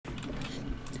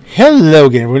Hello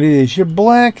again, everybody. It is your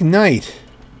Black Knight.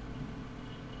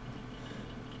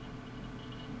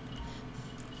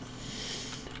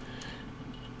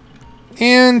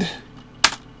 And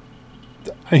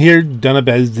I'm here done up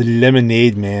as the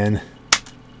Lemonade Man.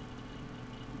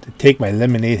 To take my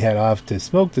lemonade hat off to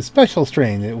smoke the special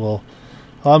strain that will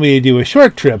allow me to do a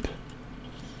short trip.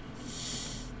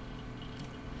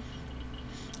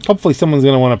 Hopefully someone's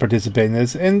going to want to participate in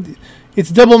this. And it's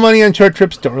double money on short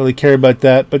trips. Don't really care about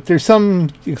that. But there's some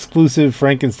exclusive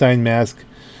Frankenstein Mask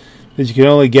that you can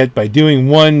only get by doing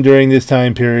one during this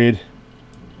time period.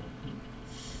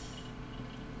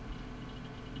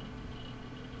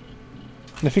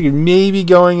 I figured maybe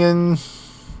going in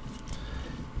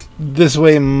this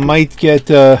way might get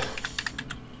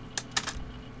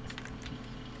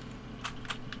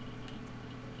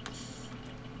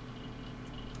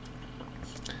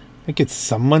I get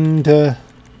someone to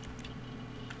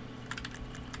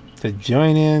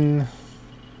join in.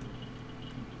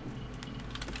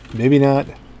 Maybe not.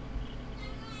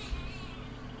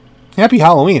 Happy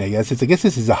Halloween, I guess. I guess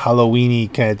this is a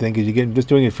Halloweeny kind of thing because you're just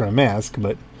doing it for a mask,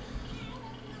 but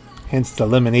hence the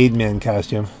Lemonade Man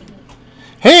costume.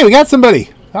 Hey, we got somebody!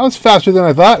 That was faster than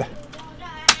I thought.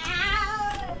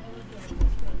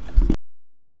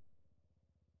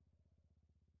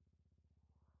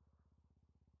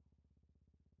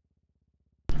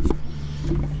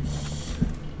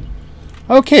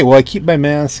 Okay, well, I keep my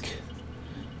mask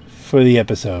for the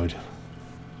episode.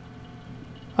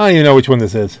 I don't even know which one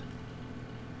this is.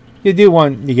 You do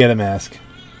one, you get a mask.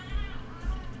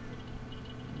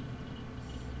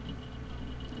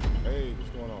 Hey, what's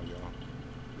going on,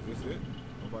 y'all? Is this it?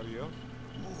 Nobody else?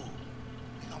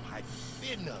 Ooh, I'm hyped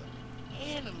fitting up.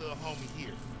 And a little homie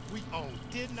here. We on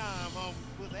dinner, homie.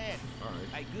 What's that? All right.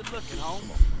 Hey, good looking,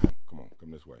 homie.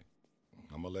 Come this way.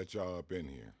 I'm gonna let y'all up in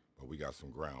here, but we got some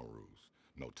ground rules.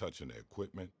 No touching the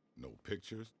equipment, no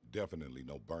pictures, definitely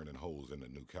no burning holes in the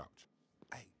new couch.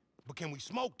 Hey, but can we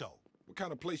smoke, though? What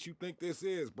kind of place you think this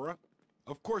is, bruh?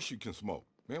 Of course you can smoke.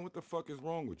 Man, what the fuck is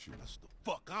wrong with you? That's the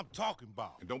fuck I'm talking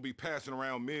about. And don't be passing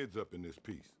around mids up in this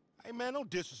piece. Hey, man, don't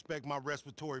disrespect my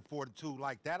respiratory fortitude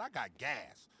like that. I got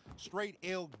gas. Straight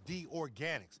LD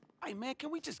organics. Hey, man,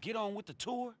 can we just get on with the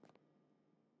tour?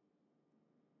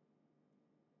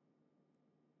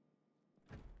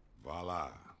 Voila.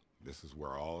 This is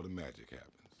where all the magic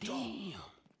happens. Damn.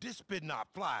 This spit not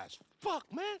flies. Fuck,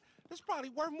 man. This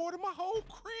probably worth more than my whole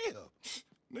crib.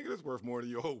 Nigga, this worth more than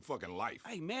your whole fucking life.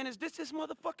 Hey, man, is this his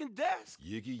motherfucking desk?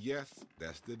 Yiggy, yes,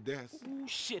 that's the desk. Ooh,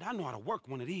 shit, I know how to work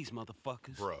one of these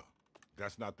motherfuckers. Bruh,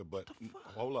 that's not the button. The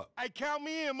fuck? Hold up. Hey, count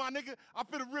me in, my nigga. I'm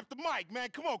finna rip the mic, man.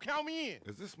 Come on, count me in.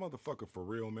 Is this motherfucker for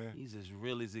real, man? He's as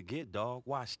real as it get, dog.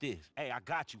 Watch this. Hey, I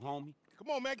got you, homie. Come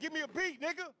on, man. Give me a beat,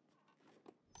 nigga.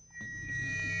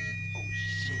 Oh,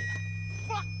 shit.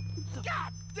 Fuck!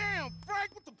 God damn,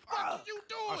 Frank, what the fuck are you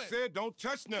doing? I said don't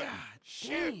touch nothing. God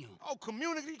Shit. damn. Oh,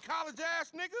 community college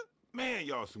ass nigga? Man,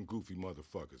 y'all some goofy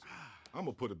motherfuckers. I'm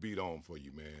gonna put a beat on for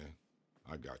you, man.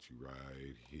 I got you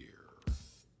right here.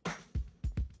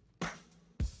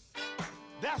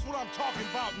 That's what I'm talking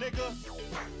about, nigga.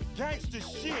 Gangsta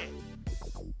shit.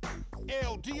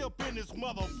 LD up in this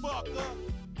motherfucker.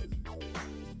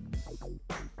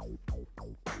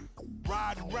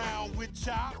 Riding around with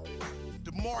Chop,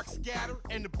 the mark scatter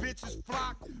and the bitches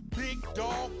flock. Big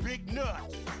dog, big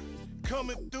nuts.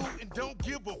 Coming through and don't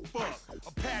give a fuck.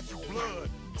 Apache blood,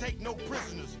 take no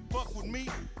prisoners. Fuck with me,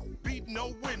 beat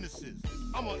no witnesses.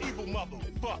 I'm an evil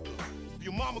motherfucker. If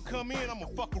your mama come in, I'ma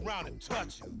fuck around and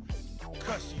touch her.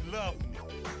 Cause she love me.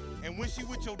 And when she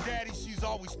with your daddy, she's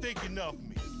always thinking of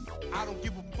me. I don't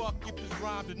give a fuck if it's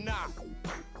rhymed or not.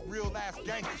 Real ass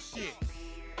gangsta shit.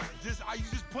 You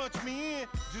just punch me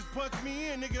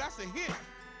in, nigga, that's a hit.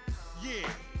 Yeah,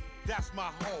 that's my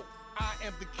hope. I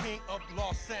am the king of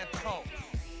Los Santos.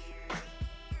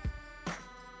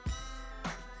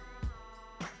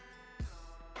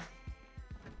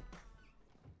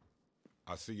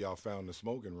 I see y'all found the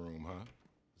smoking room, huh?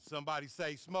 Somebody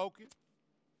say smoking?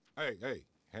 Hey,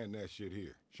 hand that shit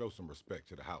here. Show some respect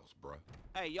to the house, bruh.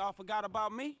 Hey, y'all forgot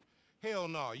about me? Hell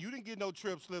no, you didn't get no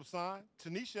trip slip sign.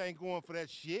 Tanisha ain't going for that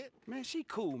shit. Man, she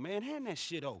cool, man. Hand that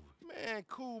shit over. Man,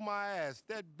 cool my ass.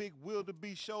 That big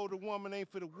wildebeest shoulder woman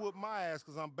ain't finna whoop my ass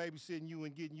cause I'm babysitting you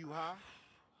and getting you high.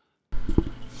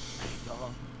 Hey,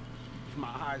 dog. If my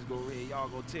eyes go red, y'all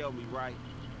gonna tell me, right?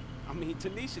 I mean,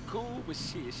 Tanisha cool, but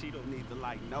shit, she don't need to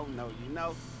like no, you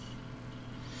know?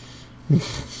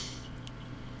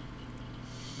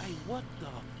 Hey, what the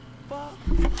fuck?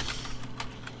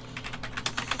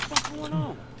 What's going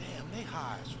on? Damn, they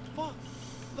high as fuck.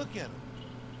 Look at them.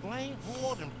 Flame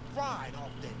broiled and fried off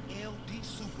that LD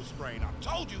super strain. I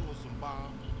told you it was some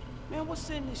bomb. Man, what's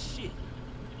in this shit?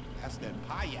 That's that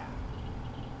pie.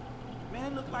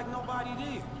 Man, it look like nobody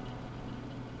there.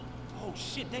 Oh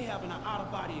shit, they having an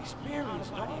out-of-body experience,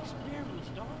 dog.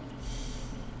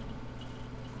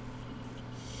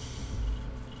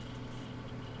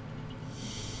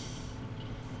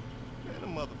 Man,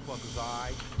 them motherfuckers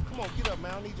alright. Come on, get up,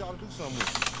 man. I need y'all to do something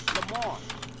with me. Lamar,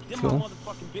 them Cool. my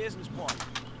motherfucking business partner.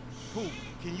 Pooh,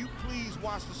 can you please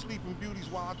watch the Sleeping Beauties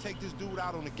while I take this dude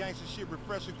out on the gangster shit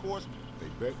refresher course? They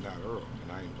bet not Earl,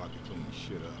 and I ain't about to clean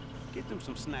shit up. Get them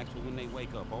some snacks for when they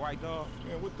wake up, all right, dog?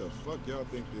 Man, what the fuck y'all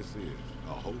think this is?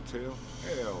 A hotel?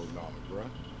 Hell no, bruh.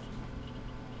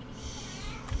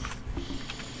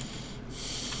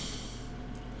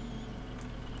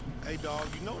 Hey, dog,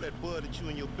 you know that bud that you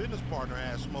and your business partner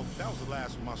had smoked? That was the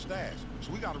last of my stash.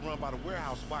 So we gotta run by the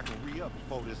warehouse so I can re-up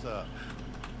before this,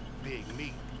 big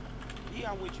meat.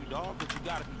 Yeah, I'm with you, dog, but you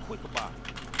gotta be quick about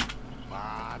it.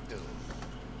 My dude.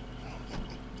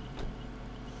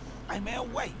 Hey,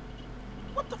 man, wait.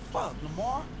 What the fuck,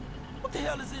 Lamar? What the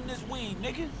hell is in this weed,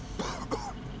 nigga?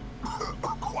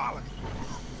 Quality.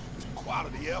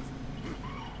 Quality, F.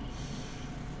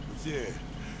 Yeah,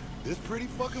 this pretty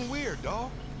fucking weird,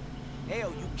 dog.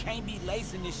 Hell, you can't be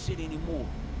lacing this shit anymore.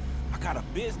 I got a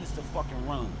business to fucking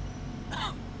run.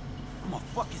 I'm a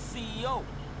fucking CEO.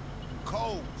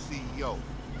 Cold CEO.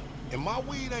 And my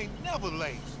weed ain't never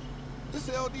laced. This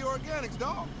LD Organics,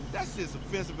 dog. That shit's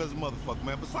offensive as a motherfucker,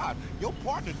 man. Besides, your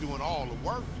partner doing all the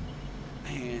work.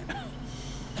 Man,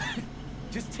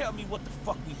 just tell me what the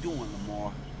fuck we doing,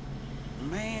 Lamar.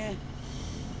 Man,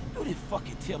 you didn't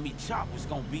fucking tell me Chop was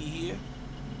gonna be here.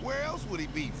 Where else would he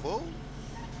be, fool?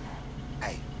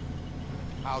 Hey,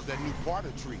 how's that new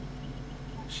partner treat?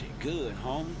 Shit good,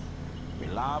 homie.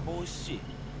 Reliable as shit.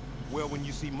 Well, when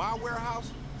you see my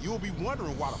warehouse, you'll be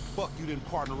wondering why the fuck you didn't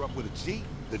partner up with a G,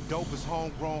 the dopest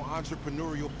homegrown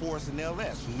entrepreneurial force in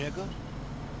LS, nigga.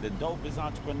 The dopest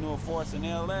entrepreneur force in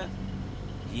LS?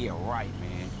 Yeah, right,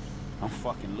 man. I'm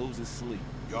fucking losing sleep.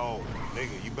 Yo,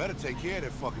 nigga, you better take care of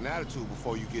that fucking attitude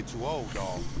before you get too old,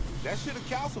 dog. That shit'll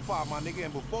calcify, my nigga,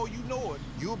 and before you know it,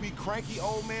 you'll be cranky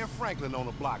old man Franklin on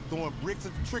the block, throwing bricks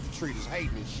at the trick-or-treaters,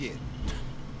 hating and shit.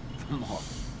 Lamar,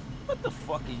 what the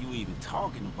fuck are you even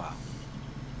talking about?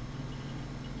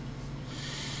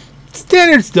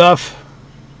 Standard stuff.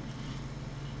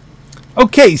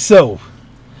 Okay, so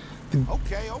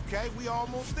Okay, we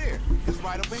almost there. It's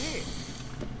right up ahead.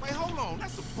 Wait, hold on,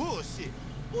 that's some bullshit.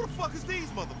 Who the fuck is these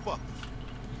motherfuckers?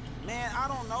 Man, I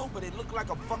don't know, but it looked like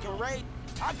a fucking raid.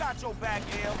 I got your back,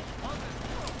 L.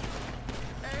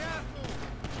 Hey, asshole!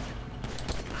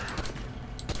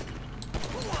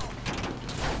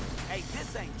 Hey,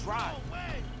 this ain't dry. No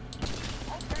way!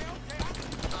 Okay.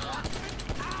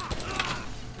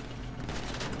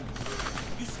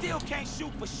 You still can't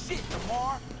shoot for shit,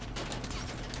 Lamar.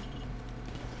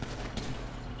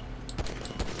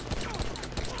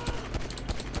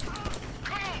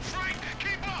 Come on, Frank,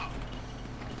 keep up!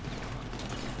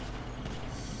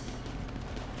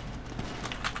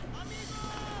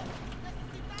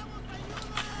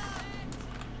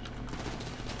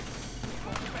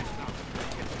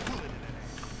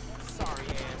 Sorry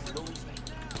ass loser.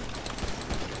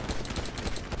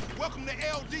 Welcome to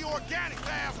LD Organics,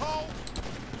 asshole!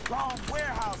 Wrong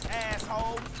warehouse,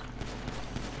 assholes.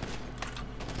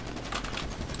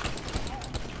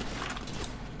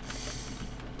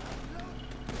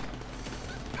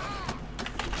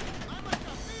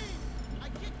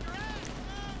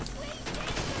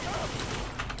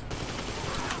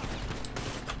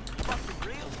 Fucking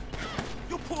real?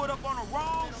 You pulled up on the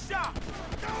wrong shop.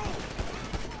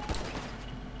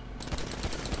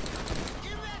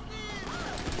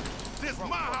 This is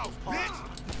my house, bitch!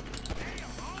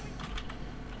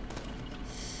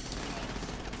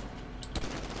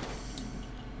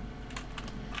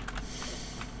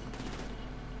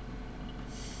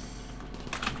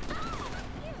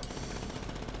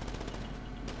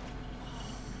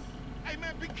 Hey,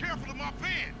 man, be careful of my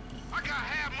pen. I got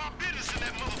half my business in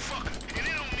that motherfucker, and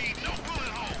it don't need no bullet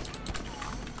hole.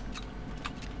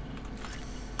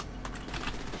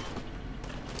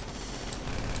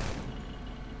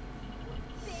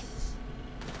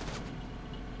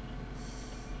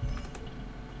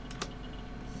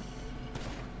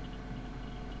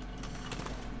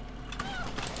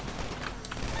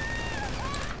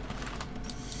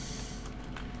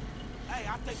 Hey,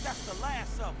 I think that's the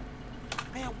last of them.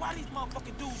 Man, why these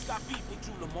motherfucking dudes got beef with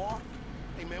you, Lamar?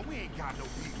 Hey, man, we ain't got no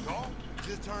beef, dog.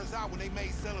 Just turns out when they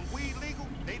made selling weed legal,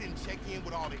 they didn't check in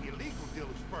with all the illegal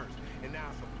dealers first. And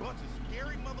now it's a bunch of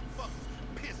scary motherfuckers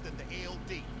pissed at the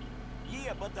LD.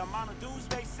 Yeah, but the amount of dudes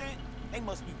they sent, They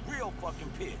must be real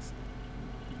fucking pissed.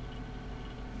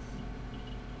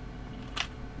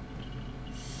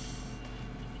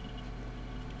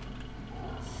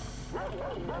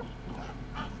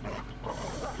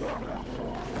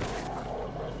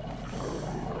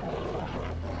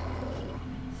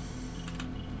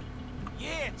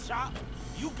 Yeah, Chop.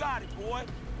 You got it, boy.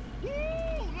 Woo!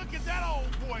 Look at that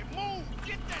old boy. Move!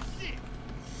 Get that shit!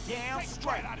 Damn Take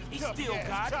straight. right out his He tubby still ass,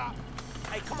 got it. Chop.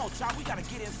 Hey, come on, Chop. We gotta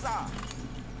get inside.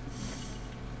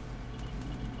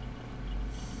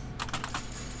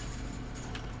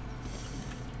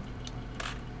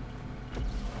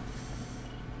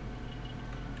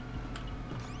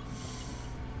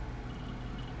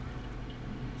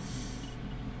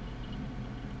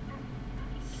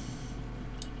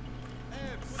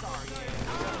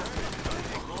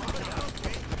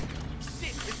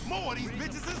 Shit, it's more of these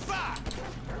bitches inside.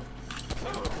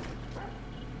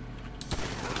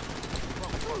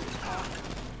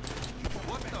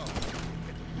 What the?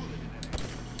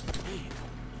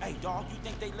 Hey, dog, you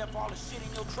think they left all the shit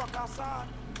in your truck outside?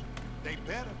 They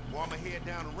better, or I'ma head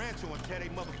down to Rancho and tear they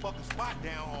motherfucking spot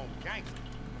down on gangster.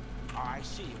 All right,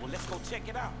 shit. Well, let's go check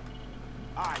it out.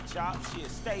 All right, Chop. Shit,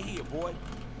 stay here, boy.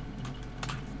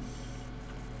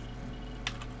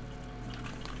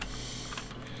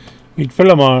 Wait for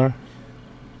Lamar.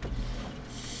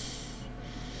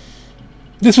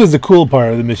 This was the cool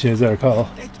part of the mission, as I recall.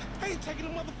 They ain't taking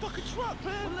the motherfucking truck,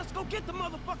 man. Well, let's go get the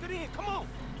motherfucker then. Come on.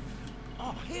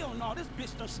 Oh, hell no. This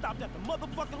bitch done stopped at the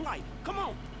motherfucking light. Come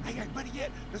on. Hey, better yet,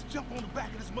 let's jump on the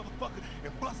back of this motherfucker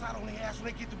and bust out on their ass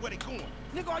when they get to where they going.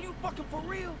 Nigga, are you fucking for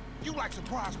real? You like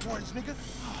surprise parties, nigga?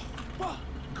 Fuck.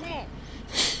 Come on.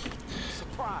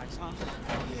 Surprise, huh?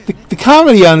 The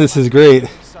comedy on this is great.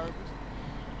 Service.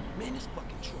 Man, this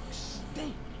fucking truck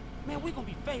stink. Man, we gonna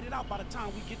be faded out by the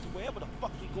time we get to wherever the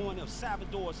fuck we going, El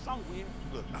Salvador or somewhere.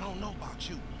 Look, I don't know about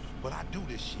you, but I do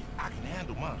this shit. I can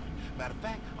handle mine. Matter of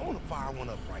fact, I want to fire one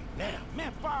up right now.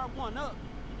 Man, fire one up.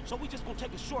 So we just gonna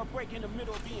take a short break in the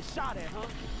middle of being shot at, huh?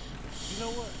 You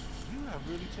know what? You have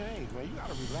really changed, man. You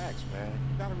gotta relax, man.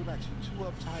 You gotta relax. You're too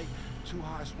uptight, too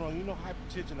high-strung. You know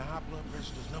hypertension and high blood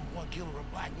pressure is #1 killer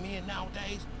of black men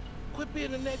nowadays. Quit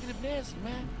being a negative Nancy,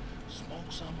 man.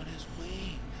 Smoke some of this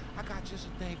weed. I got just a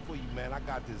thing for you, man. I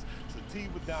got this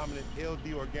sativa dominant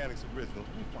LD Organics original.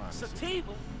 Let me find this.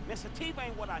 Sativa? Man, sativa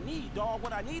ain't what I need, dog.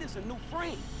 What I need is a new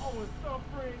friend. Oh, and some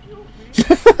friend you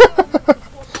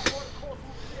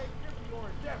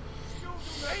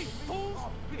Hey, fools!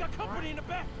 We got company in the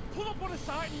back. Pull up on the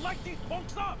side and light these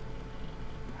punks up.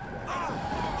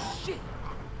 Oh, shit.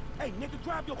 Hey, nigga,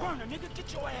 grab your burner, nigga.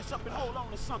 Get your ass up and hold on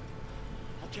to something.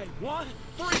 Okay, 1,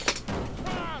 3.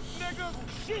 Drive, nigga. Oh,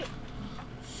 shit.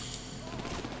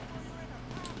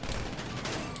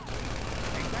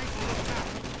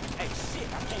 Hey, shit,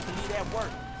 I can't believe that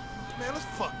worked. Man, let's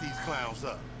fuck these clowns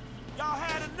up. Y'all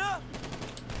had enough?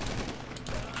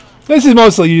 This is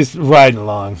mostly you just riding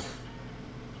along.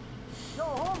 Yo,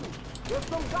 homie, there's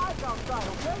some guys outside,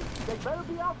 okay? They better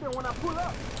be out there when I pull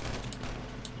up.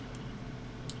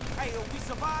 Hey, if we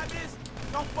survive this,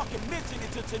 don't fucking mention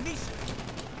it to Tanisha.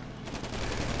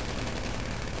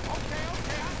 Okay,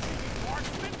 I see you,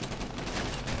 marksman.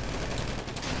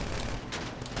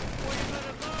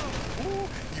 Ooh,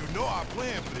 you know I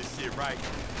planned for this shit, right?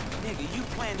 Nigga, you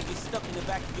plan to get stuck in the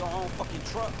back of your own fucking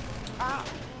truck? How?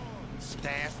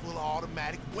 Stash full of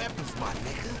automatic weapons, my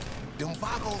nigga. Them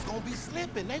vagos gonna be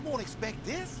slipping. They won't expect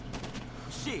this.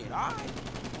 Shit, alright.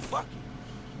 Well, fuck you.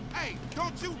 Hey,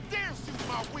 don't you dare shoot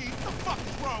my weed. What the fuck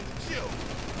is wrong with you?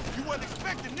 You wasn't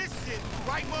expecting this shit,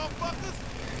 right, motherfuckers?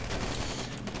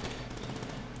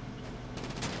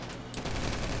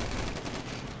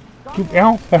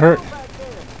 Ow, that hurt.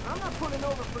 I'm not pulling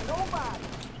over for nobody.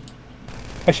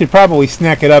 I should probably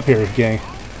snack it up here, gang.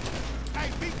 Hey,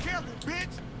 be careful,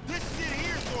 bitch. This shit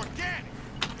here is organic.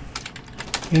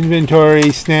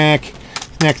 Inventory, snack.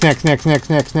 Snack, snack, snack, snack,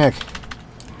 snack, snack.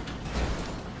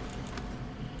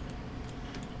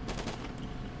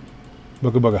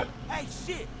 Booga booga. Hey,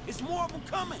 shit, it's more of them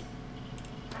coming.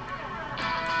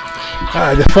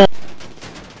 The phone.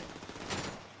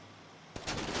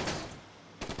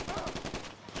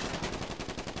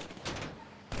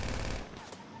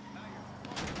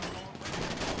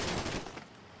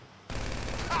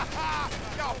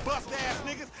 Y'all bust-ass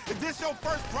niggas. Is this your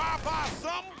first drive-by or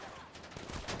something?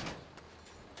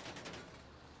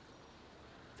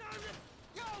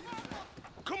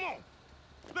 Come on.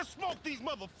 Let's smoke these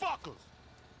motherfuckers.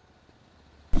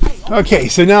 Okay,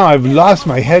 so now I've lost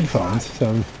my headphones, so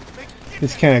I'm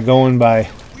just kind of going by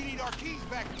We need our keys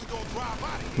back if we gonna drive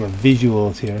out of the here.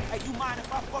 visuals here. Hey, you mind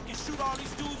if I fucking shoot all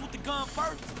these dudes with the gun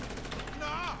first?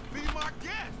 Nah, be my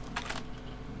guess.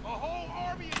 A whole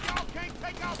army and y'all can't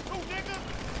take out 2 niggas?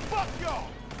 Fuck y'all.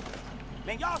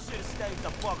 Man, y'all should have stayed the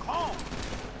fuck home.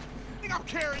 Nigga, I'm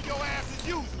carrying your ass as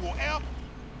usual, F.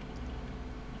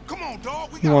 Come on,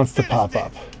 dog. We He gotta wants to finish pop this.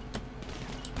 up.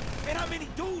 Man, how many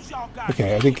dudes y'all got?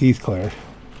 Okay, I think he's clear.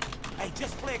 Hey,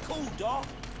 just play it cool, dog.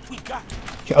 We got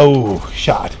it. Oh,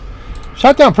 shot.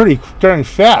 Shot down pretty darn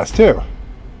fast, too.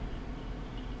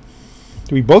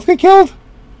 Did we both get killed?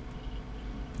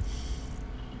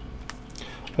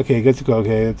 Okay, good to go.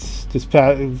 Okay, let's just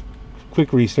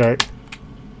quick restart.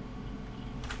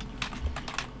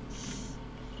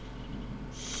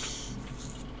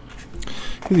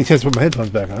 Give me a chance to put my headphones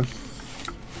back on.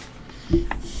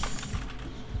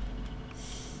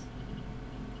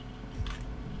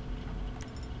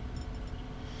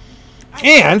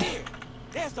 And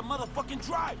there's the motherfucking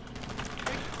driver.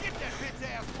 Get that bitch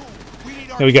ass fool. We need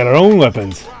now we got our own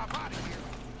weapons.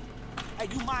 Hey,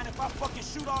 you mind if I fucking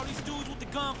shoot all these dudes with the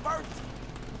gun first?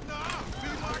 Nah, be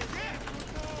my guest.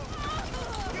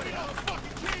 Give me those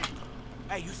fucking keys.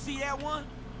 Hey, you see that one?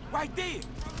 Right there.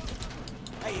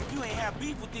 Hey, if you ain't have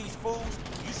beef with these fools,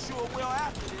 you sure will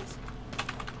after this.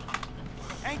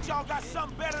 Ain't y'all got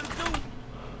something better to do?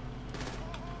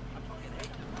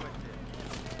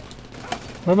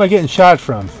 Where am I getting shot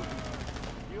from?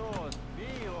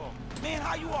 Man,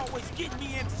 how you always getting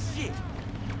me into shit?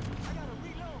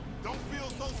 Don't feel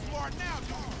so smart now,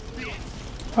 you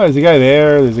bitch. Oh, there's a guy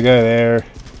there. There's a guy there.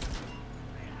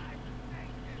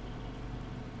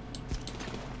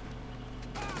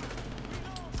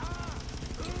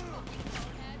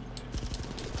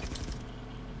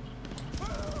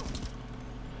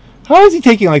 How is he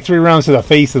taking like 3 rounds to the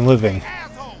face and living?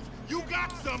 Assholes, you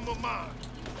got some of mine.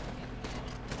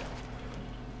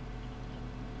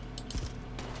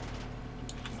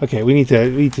 Okay, we need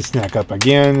to snack up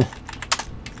again.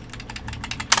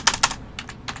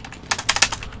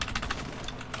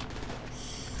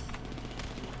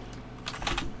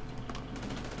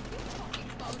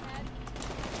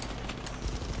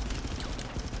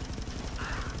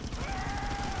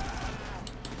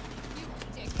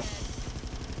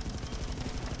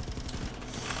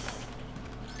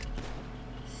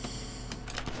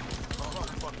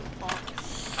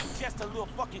 Just a little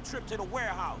fucking trip to the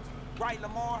warehouse. Right,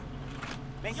 Lamar?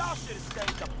 Man, y'all should have stayed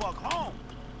the fuck home.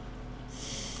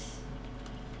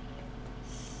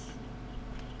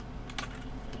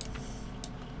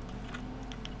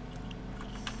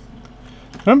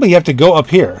 Remember, you have to go up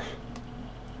here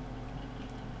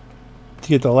to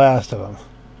get the last of them.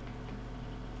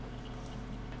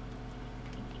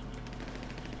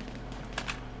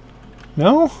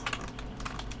 No?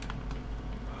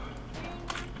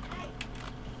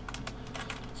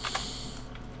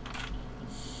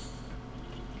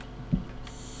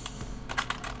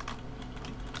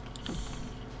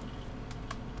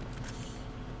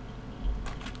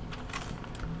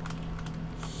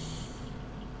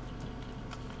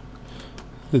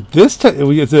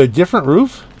 Is it a different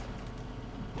roof?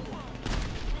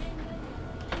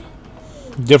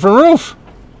 Different roof.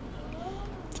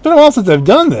 It's been a while since I've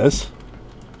done this.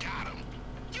 Got him.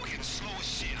 You getting slow as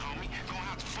shit, homie. Gonna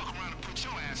have to fuck around and put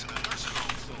your ass in a nursing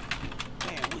home soon.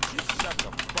 Man, would you shut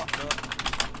the fuck up?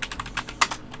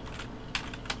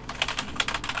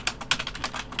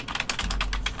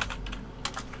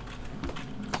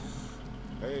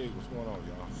 Hey, what's going on,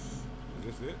 y'all? Is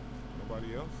this it?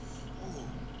 Nobody else? Ooh,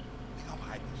 nigga, I'm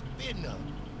hyping this fitting up.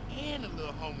 And a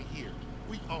little homie here.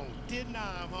 We on 10-9,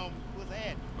 homie. What's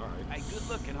that? All right. Hey, good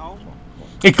looking, home.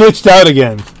 It glitched out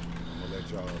again. I'm gonna let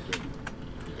y'all up in.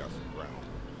 We got some ground.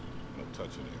 No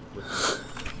touching the equipment.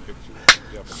 Pictures.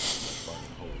 Definitely no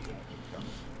burning holes in the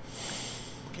couch.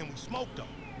 Can we smoke though?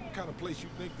 What kind of place you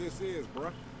think this is,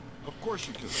 bruh? Of course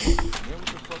you can smoke. Man, what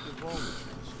the fuck is wrong with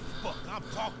you? Fuck, I'm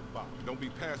talking about. Don't be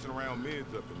passing around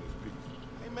mids up in this piece.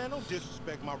 Hey man, don't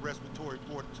disrespect my respiratory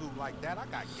fortitude like that. I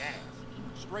got gas.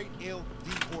 Straight LD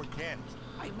organics.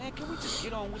 Hey, man, can we just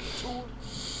get on with the tour?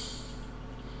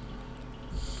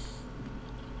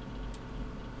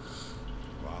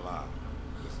 Voila.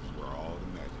 This is where all the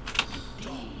magic is.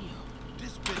 Damn,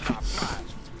 this bitch not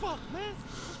flies. Fuck, man.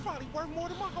 It's probably worth more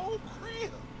than my whole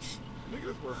crib. Nigga,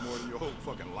 that's worth more than your whole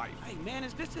fucking life. Hey, man,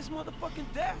 is this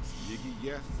motherfucking desk? Yiggy,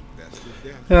 yes. That's the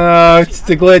death. It's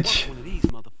the glitch. One of these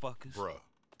motherfuckers. Bruh.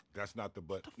 That's not the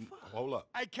but. Hold up.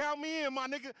 Hey, count me in, my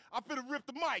nigga. I'm finna rip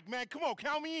the mic, man. Come on,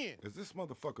 count me in. Is this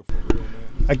motherfucker for real,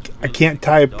 man? I can't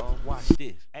type. Dog, watch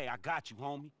this. Hey, I got you,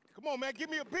 homie. Come on, man. Give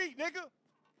me a beat, nigga.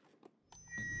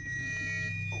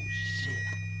 Oh, shit.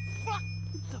 Fuck.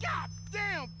 God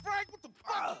damn, Frank. What the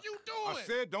fuck are you doing? I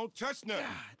said don't touch nothing.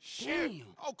 God damn.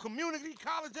 Oh, community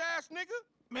college ass nigga.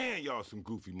 Man, y'all some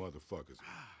goofy motherfuckers.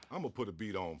 I'm gonna put a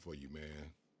beat on for you,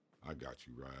 man. I got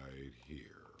you right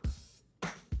here.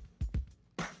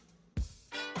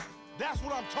 That's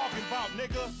what I'm talking about,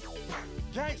 nigga.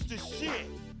 Gangsta shit.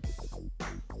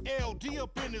 LD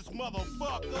up in this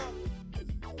motherfucker.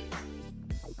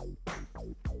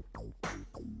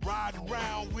 Riding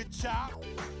around with Chop,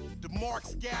 the Mark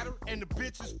scatter, and the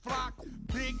bitches flock.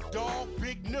 Big dog,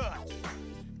 big nuts.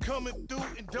 Coming through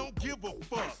and don't give a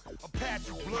fuck. A patch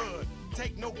of blood,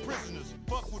 take no prisoners.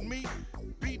 Fuck with me,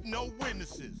 beat no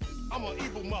witnesses. I'm an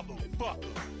evil motherfucker.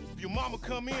 If your mama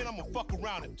come in, I'ma fuck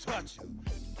around and touch her.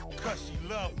 Cause she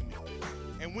love me.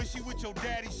 And when she with your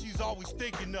daddy, she's always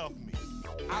thinking of me.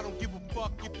 I don't give a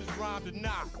fuck if it's rhymed or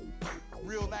not.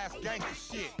 Real ass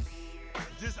gangster shit.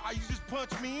 You just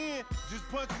punch me in,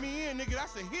 nigga,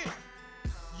 that's a hit.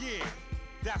 Yeah,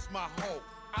 that's my hope.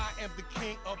 I am the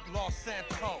king of Los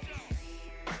Santos.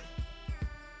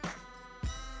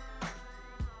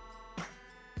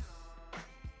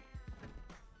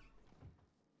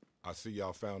 I see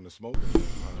y'all found the smoke.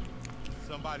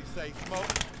 Somebody say smoke.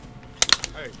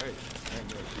 Hey, hang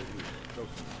that shit here. Go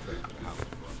back to the house,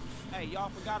 bro. Hey, y'all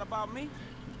forgot about me?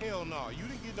 Hell no, you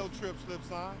didn't get no trip slip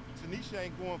sign. Tanisha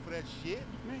ain't going for that shit.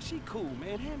 Man, she cool,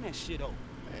 man. Hand that shit over.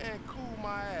 Man, cool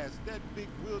my ass. That big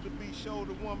wildebeest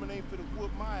shoulder woman ain't finna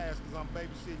whoop my ass cause I'm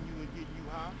babysitting you and getting you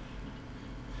high.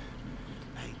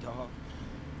 Hey, dog.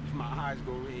 If my eyes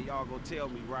go red, y'all gonna tell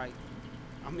me, right?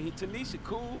 I mean, Tanisha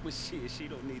cool, but shit, she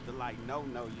don't need to, like, no,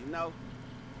 you know?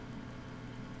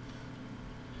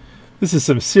 This is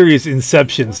some serious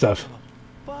Inception stuff.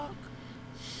 What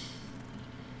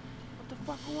the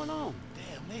fuck going on?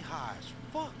 Damn, they high as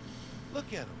fuck.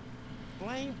 Look at them.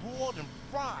 Flame boiled and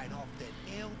fried off that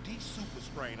LD super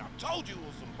strain. I told you it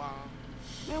was some bomb.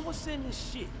 Man, what's in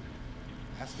this shit?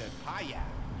 That's that pie.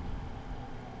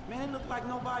 Man, it look like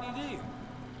nobody there.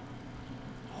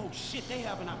 Oh shit, they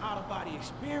having an out-of-body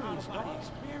experience, dog.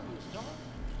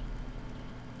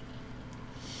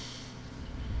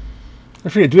 I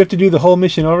forget, do we have to do the whole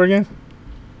mission over again?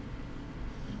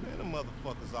 Man, the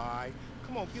motherfuckers alright.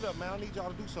 Come on, get up, man. I need y'all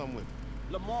to do something with me.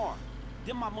 Lamar,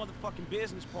 them my motherfucking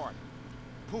business partner.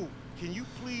 Pooh, can you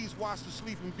please watch the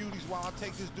Sleeping Beauties while I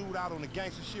take this dude out on the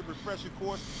gangster shit refresher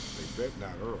course? They bet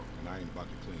not Earl, and I ain't about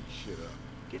to clean shit up.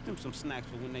 Get them some snacks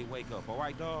for when they wake up, all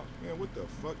right, dog? Man, what the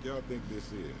fuck y'all think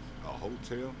this is? A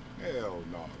hotel? Hell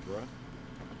no, bruh.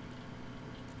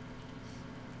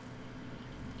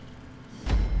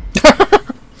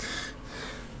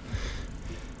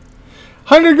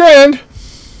 $100,000.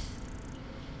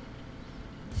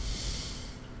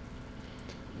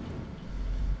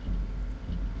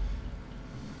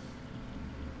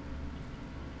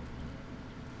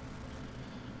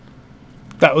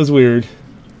 That was weird.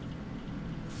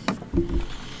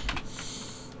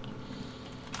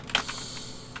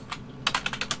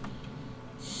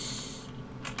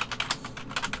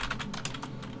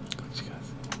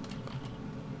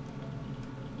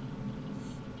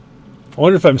 I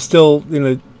wonder if I'm still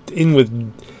in with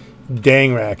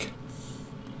Dangrak,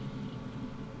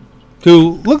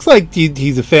 who looks like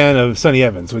he's a fan of Sonny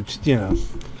Evans, which, you know.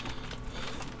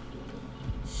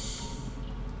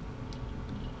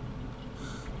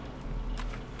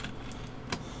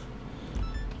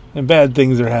 And bad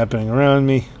things are happening around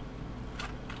me.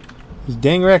 Is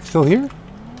Dangrak still here?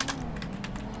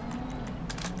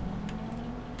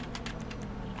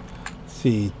 Let's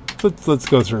see. Let's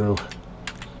go through.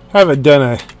 Haven't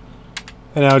done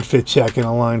an outfit check in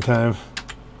a long time.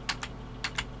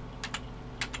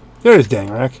 There's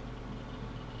Dangrak.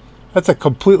 That's a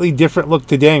completely different look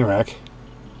to Dangrak.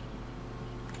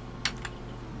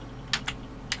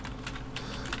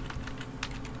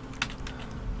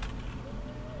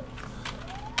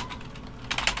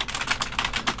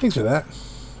 Thanks for that.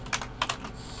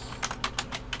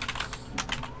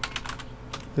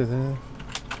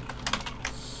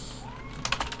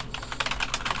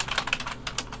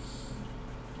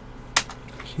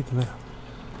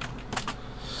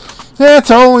 That's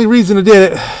the only reason I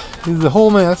did it. Is the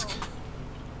whole mask.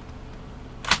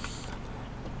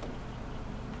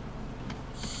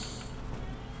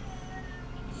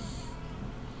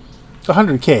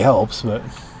 $100K helps, but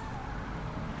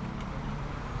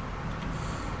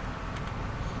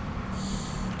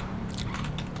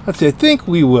let's see. I think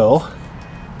we will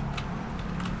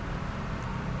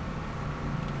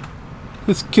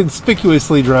just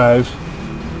conspicuously drive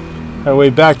our way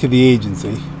back to the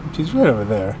agency, which is right over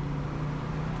there.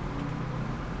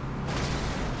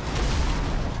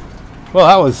 Well,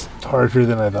 that was harsher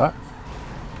than I thought.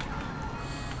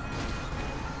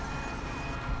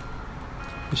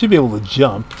 I should be able to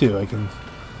jump too. I can.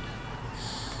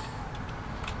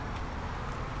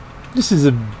 This is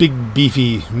a big,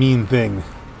 beefy, mean thing.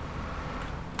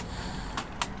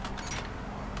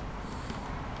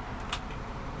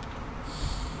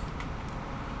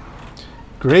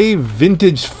 Gray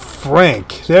Vintage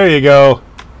Frank. There you go.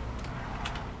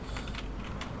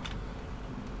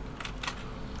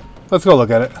 Let's go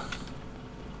look at it.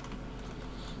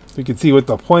 So we can see what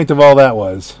the point of all that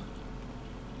was.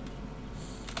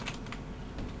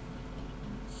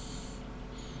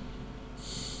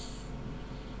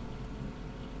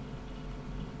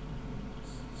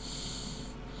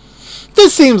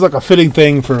 This seems like a fitting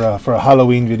thing for a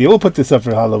Halloween video. We'll put this up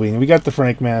for Halloween. We got the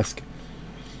Frank mask.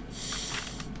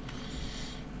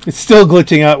 It's still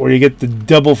glitching out where you get the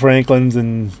double Franklins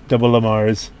and double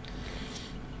Lamars.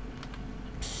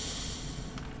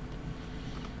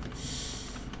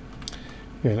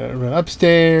 We're gonna run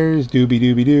upstairs. Doobie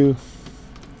doobie doo.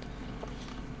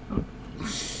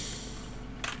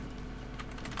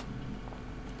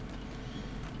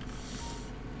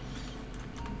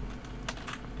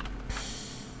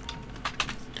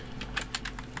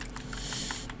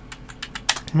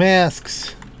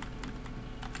 Masks.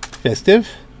 Festive.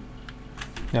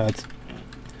 No, it's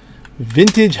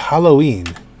Vintage Halloween.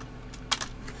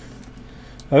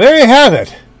 Well, there you have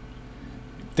it.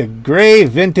 The Gray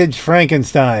Vintage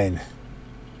Frankenstein.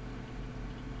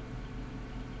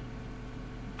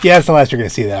 Yeah, that's the last you're going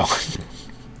to see that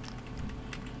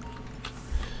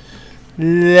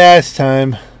one. Last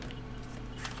time.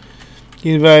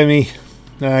 You invite me.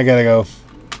 No, I gotta go.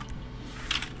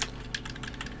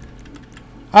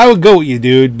 I would go with you,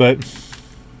 dude, but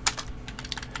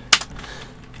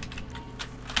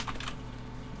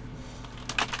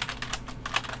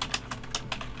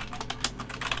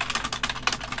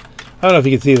I don't know if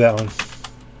you can see that one.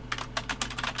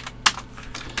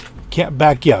 Can't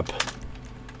back you up.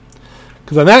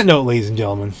 Because on that note, ladies and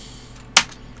gentlemen,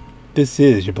 this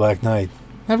is your Black Knight.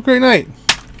 Have a great night.